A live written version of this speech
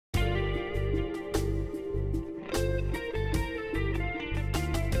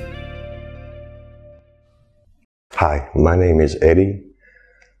Hi, my name is Eddie.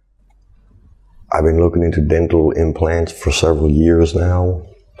 I've been looking into dental implants for several years now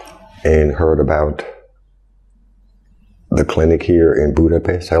and heard about the clinic here in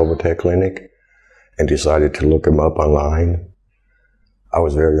Budapest, Helvetic Clinic, and decided to look them up online. I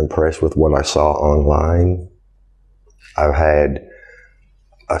was very impressed with what I saw online. I've had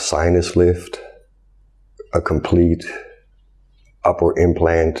a sinus lift, a complete upper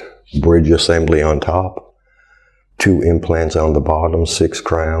implant bridge assembly on top, 2 implants on the bottom, 6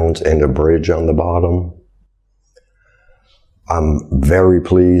 crowns, and a bridge on the bottom. I'm very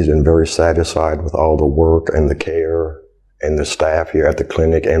pleased and very satisfied with all the work and the care and the staff here at the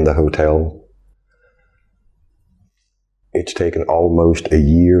clinic and the hotel. It's taken almost a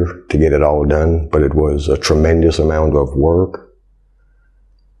year to get it all done, but it was a tremendous amount of work.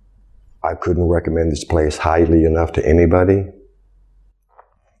 I couldn't recommend this place highly enough to anybody.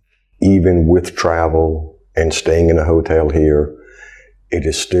 Even with travel and staying in a hotel here, it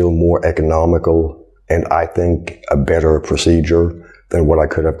is still more economical and I think a better procedure than what I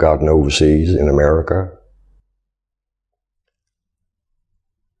could have gotten overseas in America.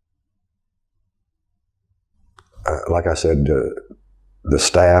 Like I said, the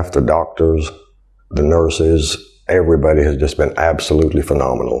staff, the doctors, the nurses, everybody has just been absolutely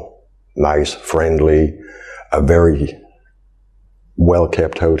phenomenal. Nice, friendly, a very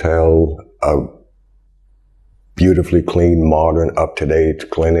well-kept hotel, a beautifully clean, modern, up-to-date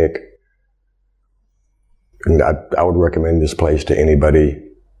clinic. And I would recommend this place to anybody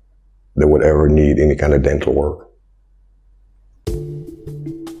that would ever need any kind of dental work.